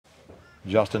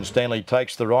Justin Stanley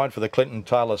takes the ride for the Clinton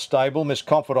Taylor stable. Miss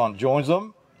Confidant joins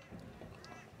them.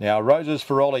 Now Roses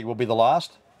Ferroli will be the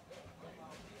last.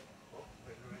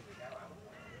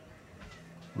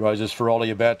 Roses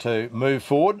Ferroli about to move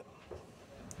forward.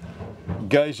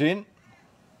 Goes in.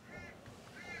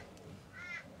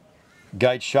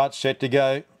 Gate shut, set to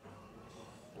go.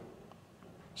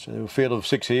 So a field of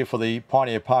 6 here for the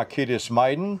Pioneer Park Curious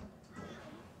Maiden.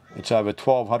 It's over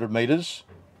 1,200 metres.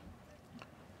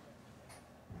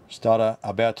 Starter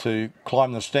about to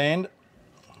climb the stand.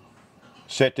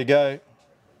 Set to go.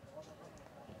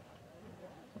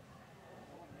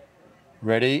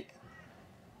 Ready.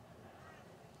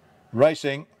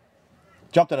 Racing.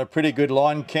 Jumped in a pretty good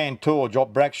line. Cantor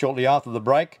dropped back shortly after the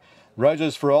break.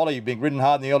 Roses Ferroli being ridden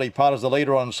hard in the early part as the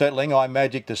leader on settling. I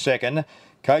Magic to second.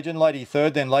 Cajun Lady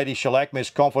third, then Lady Shellac,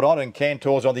 Miss Confidant, and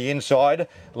Cantor's on the inside.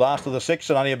 Last of the 6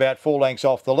 and only about 4 lengths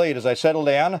off the lead as they settle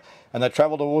down and they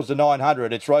travel towards the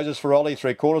 900. It's Roses Ferroli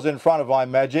 3/4 in front of I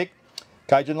Magic.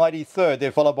 Cajun Lady third,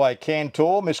 they're followed by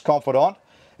Cantor. Miss Confidant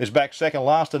is back second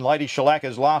last and Lady Shellac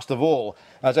is last of all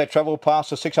as they travel past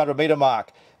the 600 metre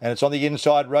mark. And it's on the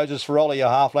inside, Roses Ferroli a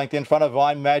half length in front of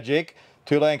I Magic.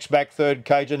 2 lengths back third,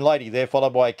 Cajun Lady. They're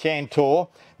followed by Cantor.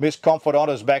 Miss Confidant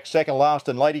is back second last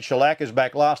and Lady Shellac is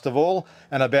back last of all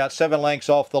and about 7 lengths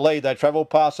off the lead. They travel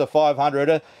past the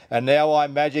 500 and now I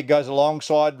Magic goes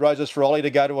alongside Roses Ferroli to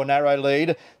go to a narrow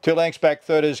lead. 2 lengths back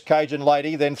third is Cajun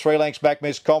Lady, then 3 lengths back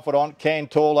Miss Confidant.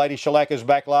 Cantor, Lady Shellac is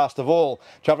back last of all.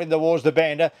 Travelling towards the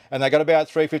bend and they've got about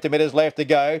 350 metres left to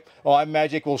go. I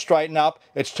Magic will straighten up.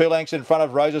 It's 2 lengths in front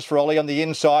of Roses Ferroli on the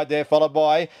inside. They're followed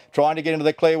by, trying to get into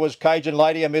the clear was Cajun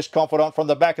Lady and Miss Confidant from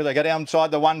the back as they go down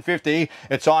inside the 150.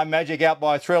 It's I Magic out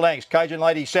by 3 lengths. Cajun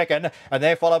Lady second, and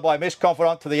they're followed by Miss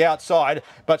Confidant to the outside.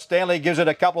 But Stanley gives it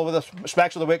a couple of the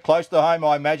smacks of the whip close to home,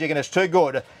 I Magic, and it's too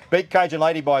good. Beat Cajun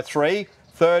Lady by 3.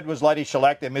 Third was Lady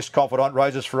Shellac, then Miss Confidant,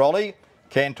 Roses Ferroli.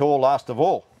 Cantor last of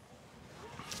all.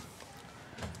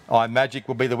 I Magic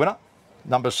will be the winner.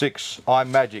 Number 6, I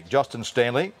Magic, Justin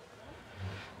Stanley.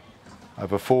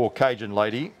 Over 4, Cajun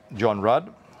Lady, John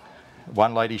Rudd.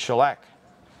 1, Lady Shellac.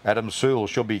 Adam Sewell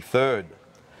should be third.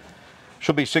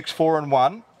 Should be 6, 4 and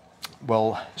 1.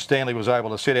 Well, Stanley was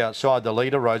able to sit outside the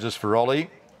leader, Roses Ferroli.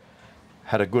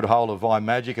 Had a good hold of I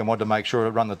Magic and wanted to make sure it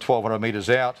run the 1,200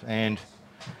 metres out. And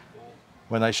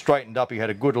when they straightened up, he had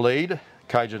a good lead.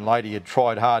 Cajun Lady had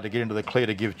tried hard to get into the clear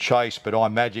to give chase, but I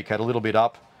Magic had a little bit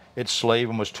up its sleeve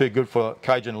and was too good for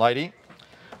Cajun Lady,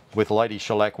 with Lady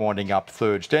Shellac winding up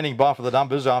third. Standing by for the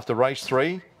numbers after race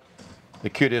 3,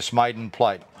 the Curious Maiden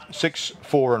Plate. 6,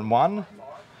 4 and 1.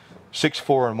 6,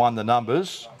 4 and 1 the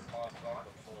numbers,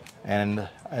 and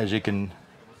as you can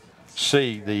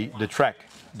see the track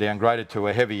downgraded to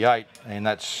a heavy 8, and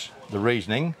that's the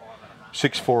reasoning.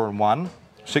 6, 4 and 1.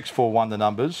 6, 4, 1 the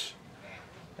numbers,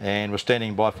 and we're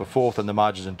standing by for 4th in the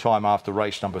margins in time after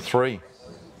race number 3.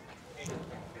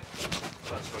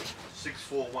 6,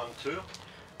 4, 1, 2.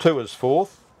 2 is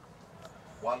 4th.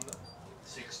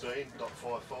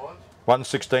 1:16.55.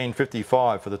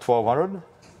 1:16.55 for the 1,200.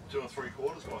 2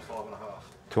 3/4 by 5.5.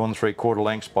 2 3/4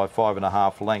 lengths by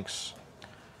 5.5 lengths.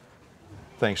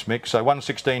 Thanks, Mick. So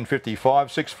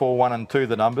 1:16.55, 6, 4, 1 and 2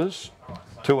 the numbers.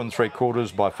 2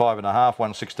 3/4 by 5.5,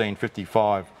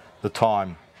 1:16.55 the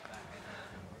time.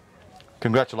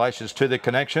 Congratulations to the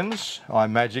connections. I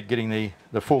Magic getting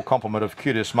the full complement of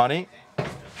Curious money.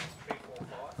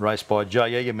 Raced by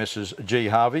J.E. and Mrs. G.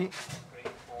 Harvey.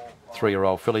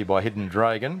 3-year-old filly by Hidden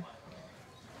Dragon.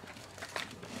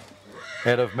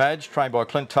 Out of Madge, trained by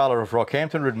Clint Taylor of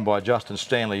Rockhampton, ridden by Justin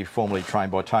Stanley, formerly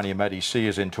trained by Tony and Maddie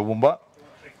Sears in Toowoomba.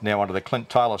 Now under the Clint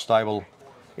Taylor stable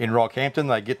in Rockhampton.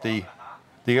 They get the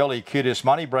early Curious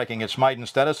money, breaking its maiden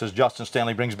status as Justin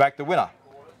Stanley brings back the winner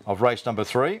of race number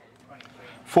 3.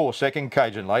 4 second,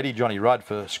 Cajun Lady, Johnny Rudd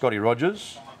for Scotty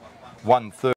Rogers. 1/3.